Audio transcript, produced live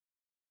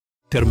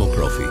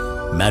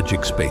TermoProfi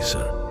Magic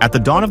Spacer. At the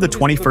dawn of the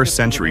 21st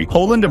century,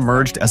 Poland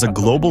emerged as a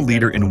global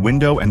leader in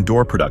window and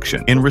door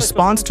production. In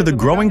response to the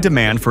growing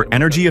demand for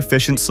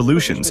energy-efficient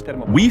solutions,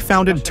 we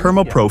founded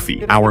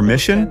TermoProfi. Our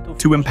mission?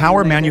 To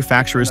empower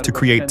manufacturers to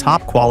create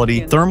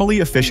top-quality, thermally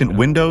efficient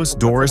windows,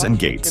 doors, and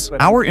gates.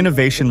 Our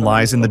innovation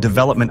lies in the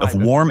development of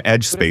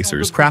warm-edge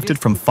spacers crafted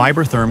from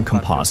FIBERTHERM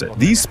composite.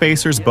 These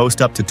spacers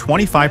boast up to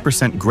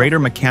 25% greater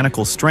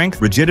mechanical strength,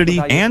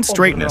 rigidity, and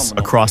straightness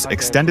across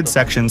extended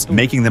sections,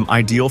 making them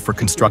ideal for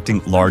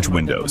constructing large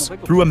windows.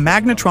 Through a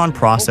magnetron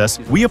process,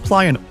 we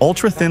apply an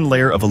ultra-thin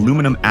layer of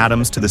aluminum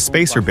atoms to the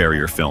spacer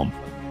barrier film,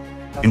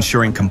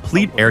 ensuring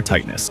complete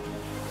airtightness.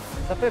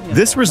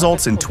 This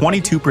results in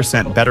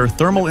 22% better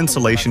thermal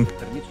insulation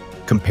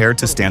compared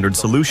to standard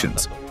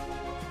solutions.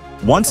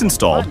 Once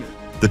installed,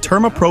 the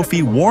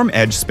TermoProfi Warm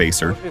Edge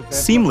Spacer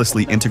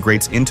seamlessly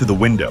integrates into the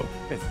window,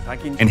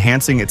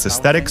 enhancing its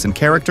aesthetics and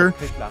character,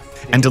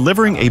 and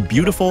delivering a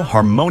beautiful,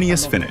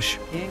 harmonious finish.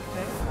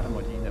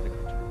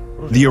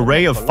 The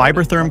array of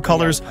FIBERTHERM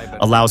colors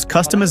allows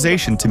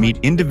customization to meet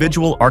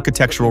individual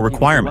architectural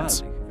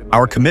requirements.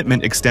 Our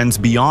commitment extends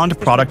beyond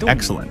product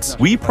excellence.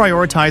 We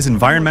prioritize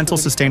environmental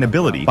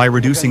sustainability by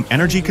reducing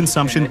energy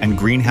consumption and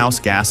greenhouse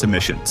gas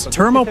emissions.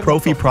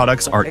 TermoProfi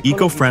products are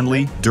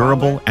eco-friendly,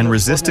 durable, and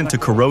resistant to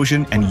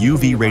corrosion and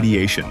UV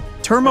radiation.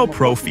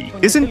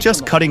 TermoProfi isn't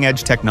just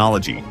cutting-edge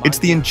technology, it's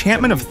the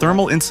enchantment of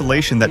thermal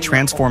insulation that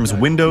transforms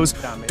windows,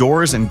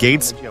 doors, and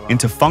gates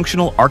into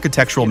functional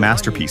architectural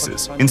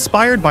masterpieces.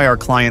 Inspired by our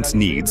clients'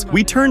 needs,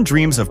 we turn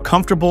dreams of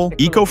comfortable,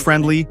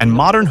 eco-friendly, and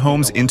modern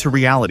homes into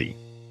reality.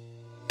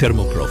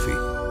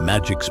 TermoProfi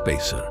Magic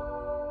Spacer.